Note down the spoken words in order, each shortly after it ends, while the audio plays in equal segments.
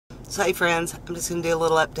So hey friends, I'm just going to do a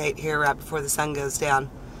little update here right before the sun goes down.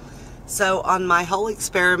 So on my whole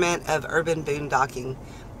experiment of urban boondocking,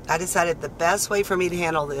 I decided the best way for me to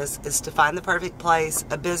handle this is to find the perfect place,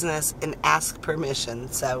 a business, and ask permission.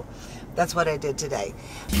 So that's what I did today.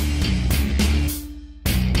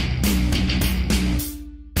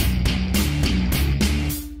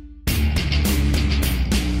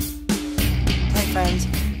 Hey friends,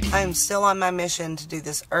 I am still on my mission to do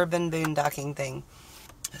this urban boondocking thing.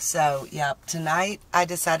 So, yeah, tonight I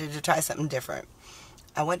decided to try something different.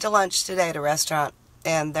 I went to lunch today at a restaurant,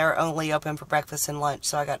 and they're only open for breakfast and lunch,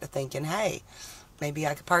 so I got to thinking, hey, maybe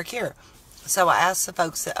I could park here. So I asked the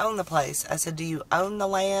folks that own the place, I said, do you own the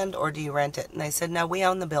land or do you rent it? And they said, no, we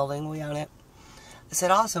own the building, we own it. I said,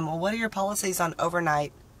 awesome, well, what are your policies on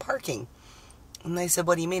overnight parking? And they said,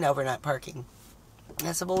 what do you mean overnight parking? And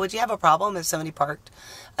I said, well, would you have a problem if somebody parked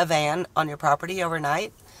a van on your property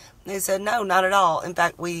overnight? They said, no, not at all. In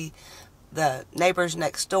fact, the neighbors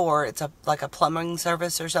next door, it's like a plumbing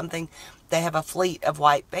service or something, they have a fleet of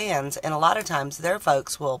white vans, and a lot of times their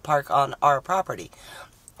folks will park on our property.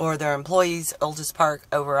 Or their employees will just park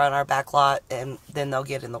over on our back lot, and then they'll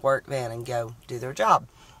get in the work van and go do their job.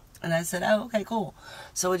 And I said, oh, okay, cool.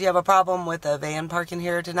 So would you have a problem with a van parking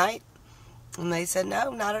here tonight? And they said,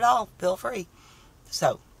 no, not at all. Feel free.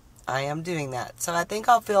 So I am doing that. So I think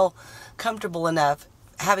I'll feel comfortable enough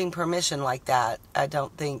having permission like that. I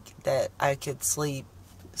don't think that I could sleep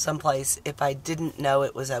someplace if I didn't know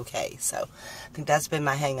it was okay. So I think that's been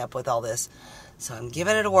my hang up with all this. So I'm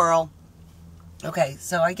giving it a whirl. Okay,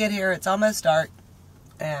 so I get here, it's almost dark,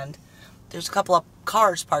 and there's a couple of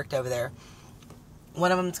cars parked over there.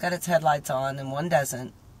 One of them's got its headlights on and one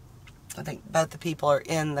doesn't. I think both the people are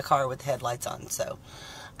in the car with headlights on, so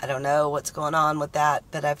I don't know what's going on with that,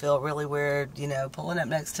 but I feel really weird, you know, pulling up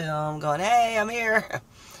next to them, going, hey, I'm here.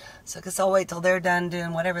 So I guess I'll wait till they're done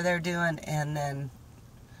doing whatever they're doing and then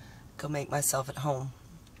go make myself at home.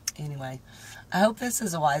 Anyway, I hope this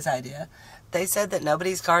is a wise idea. They said that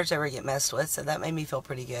nobody's cars ever get messed with, so that made me feel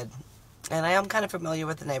pretty good. And I am kind of familiar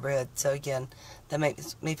with the neighborhood, so again, that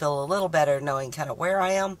makes me feel a little better knowing kind of where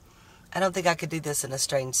I am. I don't think I could do this in a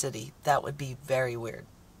strange city. That would be very weird.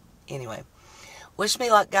 Anyway. Wish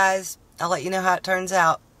me luck, guys. I'll let you know how it turns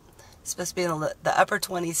out. It's supposed to be in the upper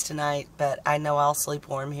 20s tonight, but I know I'll sleep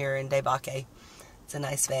warm here in Debake. It's a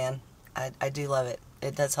nice van. I do love it.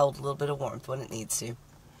 It does hold a little bit of warmth when it needs to.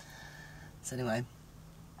 So anyway,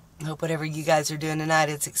 I hope whatever you guys are doing tonight,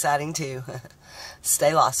 it's exciting too.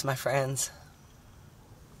 Stay lost, my friends.